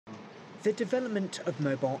The development of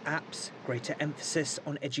mobile apps, greater emphasis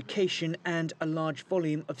on education and a large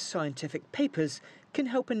volume of scientific papers can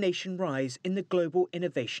help a nation rise in the Global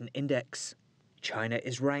Innovation Index. China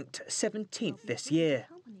is ranked 17th this year,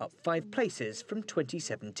 up 5 places from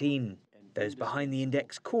 2017. Those behind the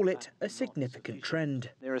index call it a significant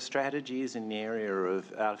trend. There are strategies in the area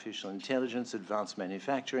of artificial intelligence, advanced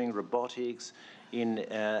manufacturing, robotics, in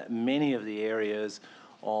many of the areas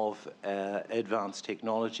of advanced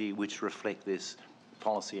technology which reflect this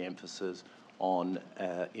policy emphasis on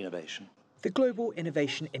innovation. The Global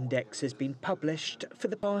Innovation Index has been published for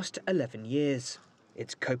the past 11 years.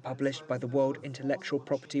 It's co-published by the World Intellectual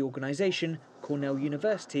Property Organization, Cornell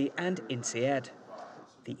University and INSEAD.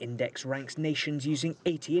 The index ranks nations using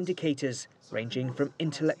 80 indicators, ranging from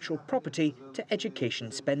intellectual property to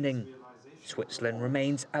education spending. Switzerland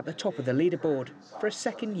remains at the top of the leaderboard for a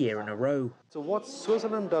second year in a row. So what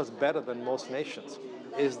Switzerland does better than most nations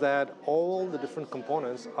is that all the different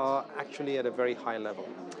components are actually at a very high level.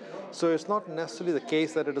 So it's not necessarily the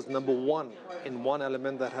case that it is number one in one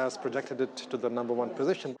element that has projected it to the number one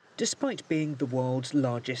position. Despite being the world's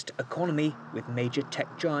largest economy, with major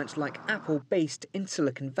tech giants like Apple based in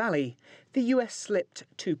Silicon Valley, the US slipped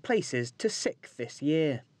 2 places to 6th this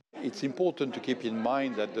year. It's important to keep in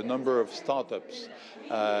mind that the number of startups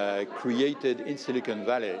created in Silicon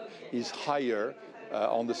Valley is higher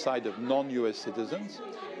on the side of non-US citizens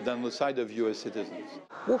than on the side of US citizens.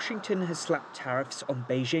 Washington has slapped tariffs on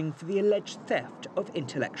Beijing for the alleged theft of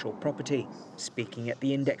intellectual property. Speaking at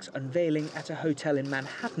the index unveiling at a hotel in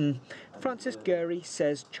Manhattan, Francis Gehry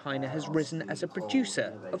says China has risen as a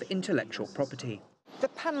producer of intellectual property. The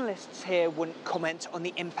panellists here wouldn't comment on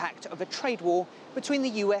the impact of a trade war between the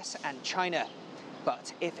US and China.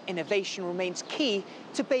 But if innovation remains key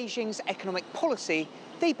to Beijing's economic policy,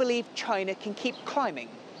 they believe China can keep climbing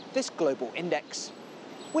this global index.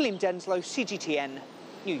 William Denslow, CGTN,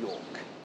 New York.